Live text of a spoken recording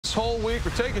This whole week,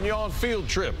 we're taking you on field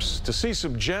trips to see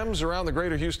some gems around the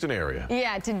greater Houston area.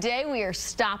 Yeah, today we are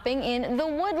stopping in the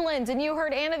Woodlands, and you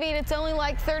heard Anavita, it's only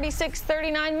like 36,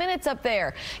 39 minutes up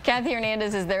there. Kathy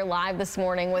Hernandez is there live this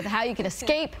morning with how you can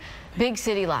escape big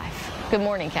city life. Good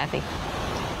morning, Kathy.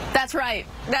 That's right.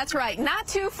 That's right. Not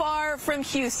too far from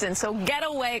Houston. So get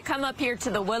away, come up here to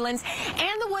the Woodlands.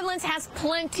 And the Woodlands has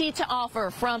plenty to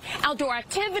offer, from outdoor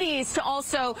activities to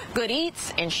also good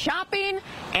eats and shopping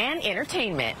and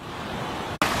entertainment.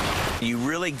 You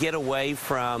really get away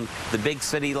from the big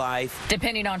city life.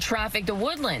 Depending on traffic, the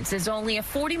Woodlands is only a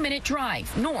 40-minute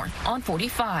drive north on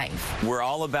 45. We're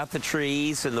all about the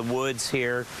trees and the woods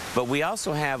here, but we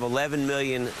also have 11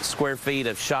 million square feet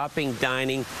of shopping,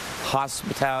 dining,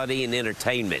 hospitality, and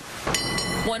entertainment.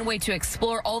 One way to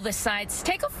explore all the sites,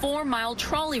 take a 4-mile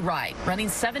trolley ride, running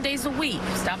 7 days a week,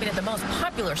 stopping at the most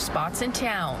popular spots in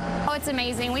town. Oh, it's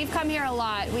amazing. We've come here a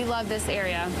lot. We love this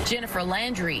area. Jennifer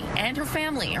Landry and her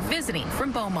family are visiting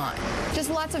from Beaumont.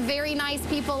 Just lots of very nice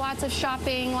people, lots of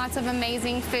shopping, lots of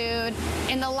amazing food,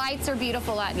 and the lights are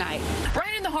beautiful at night.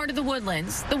 Right in the heart of the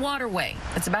Woodlands, the Waterway.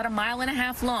 It's about 1.5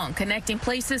 miles long, connecting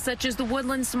places such as the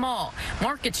Woodlands Mall,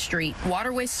 Market Street,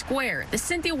 Waterway Square, the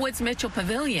Cynthia Woods Mitchell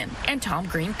Pavilion, and Tom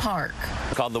Green Park.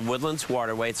 It's called the Woodlands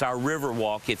Waterway. It's our river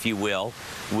walk, if you will,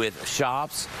 with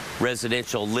shops,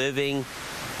 residential living,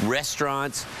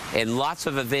 restaurants, and lots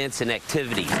of events and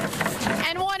activities.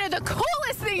 And one of the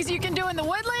coolest things you can do in the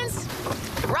Woodlands,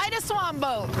 ride a swan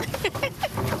boat.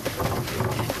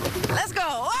 Let's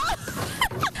go.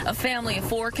 A family of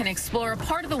 4 can explore a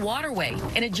part of the waterway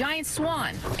in a giant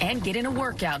swan and get in a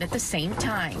workout at the same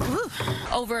time.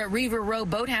 Over at Reaver Row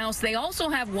Boathouse, they also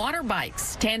have water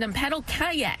bikes, tandem pedal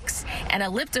kayaks, and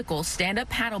elliptical stand-up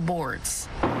paddle boards.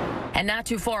 And not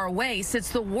too far away sits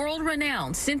the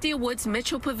world-renowned Cynthia Woods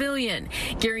Mitchell Pavilion,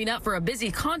 gearing up for a busy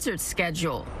concert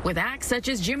schedule with acts such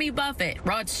as Jimmy Buffett,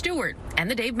 Rod Stewart, and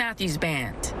the Dave Matthews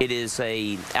Band. It is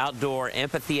an outdoor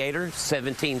amphitheater,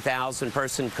 17,000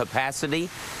 person capacity.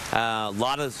 A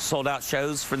lot of sold-out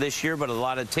shows for this year, but a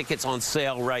lot of tickets on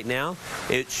sale right now.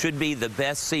 It should be the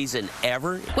best season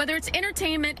ever. Whether it's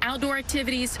entertainment, outdoor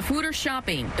activities, food, or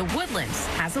shopping, the Woodlands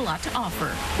has a lot to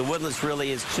offer. The Woodlands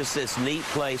really is just this neat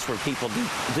place where people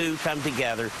do come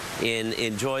together and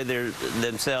enjoy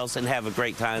themselves and have a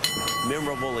great time.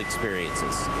 Memorable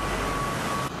experiences.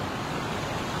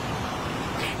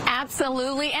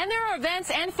 Absolutely. And there are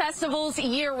events and festivals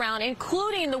year-round,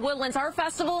 including the Woodlands Art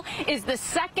Festival is the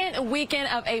second weekend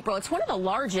of April. It's one of the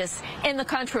largest in the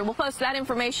country. We'll post that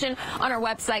information on our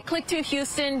website,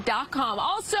 click2houston.com.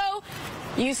 Also,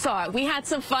 you saw it. We had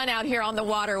some fun out here on the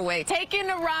waterway, taking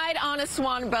a ride on a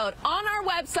swan boat. On our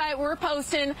website, we're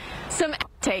posting some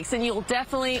takes, and you'll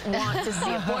definitely want to see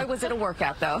it. Boy, was it a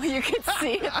workout, though. You could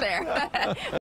see it there.